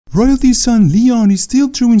Royalty's son Leon is still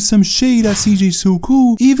throwing some shade at CJ So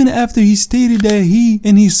Cool, even after he stated that he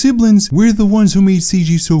and his siblings were the ones who made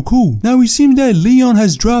CJ So Cool. Now it seems that Leon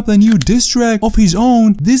has dropped a new diss track of his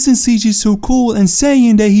own, dissing CJ So Cool and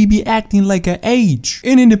saying that he be acting like an age.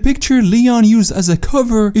 And in the picture Leon used as a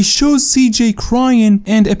cover, it shows CJ crying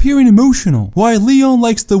and appearing emotional, while Leon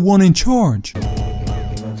likes the one in charge.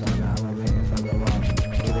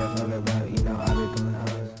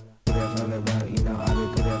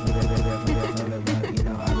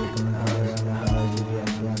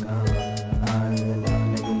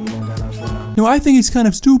 Now I think it's kind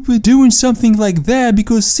of stupid doing something like that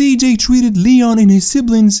because CJ treated Leon and his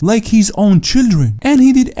siblings like his own children, and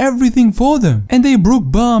he did everything for them, and they broke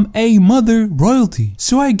bomb a mother Royalty.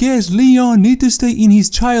 So I guess Leon need to stay in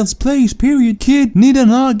his child's place, period. Kid need to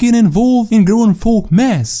not get involved in grown folk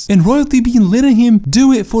mess, and Royalty been letting him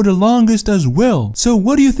do it for the longest as well. So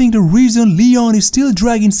what do you think the reason Leon is still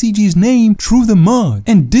dragging CJ's name through the mud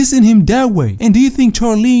and dissing him that way? And do you think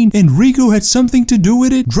Charlene and Rico had something to do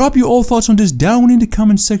with it? Drop your all thoughts on this down in the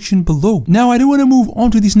comment section below. Now I do want to move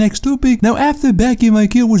on to this next topic. Now after Badkid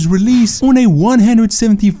Mykel was released on a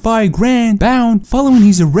 175 grand bound following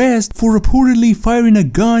his arrest for reportedly firing a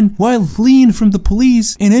gun while fleeing from the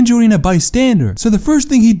police and injuring a bystander. So the first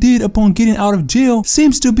thing he did upon getting out of jail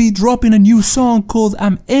seems to be dropping a new song called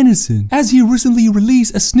I'm Innocent, as he recently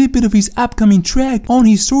released a snippet of his upcoming track on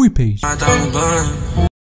his story page.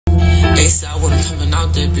 They said I wasn't coming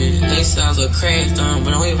out that bitch. They said I was a crazy dumb,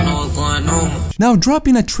 but I don't even know what's going on. Now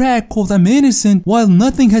dropping a track called I'm Innocent while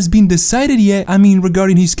nothing has been decided yet,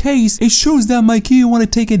 regarding his case, it shows that Mykel want to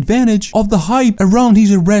take advantage of the hype around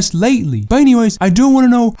his arrest lately. But anyways, I do want to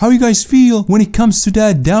know how you guys feel when it comes to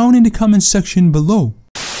that down in the comment section below.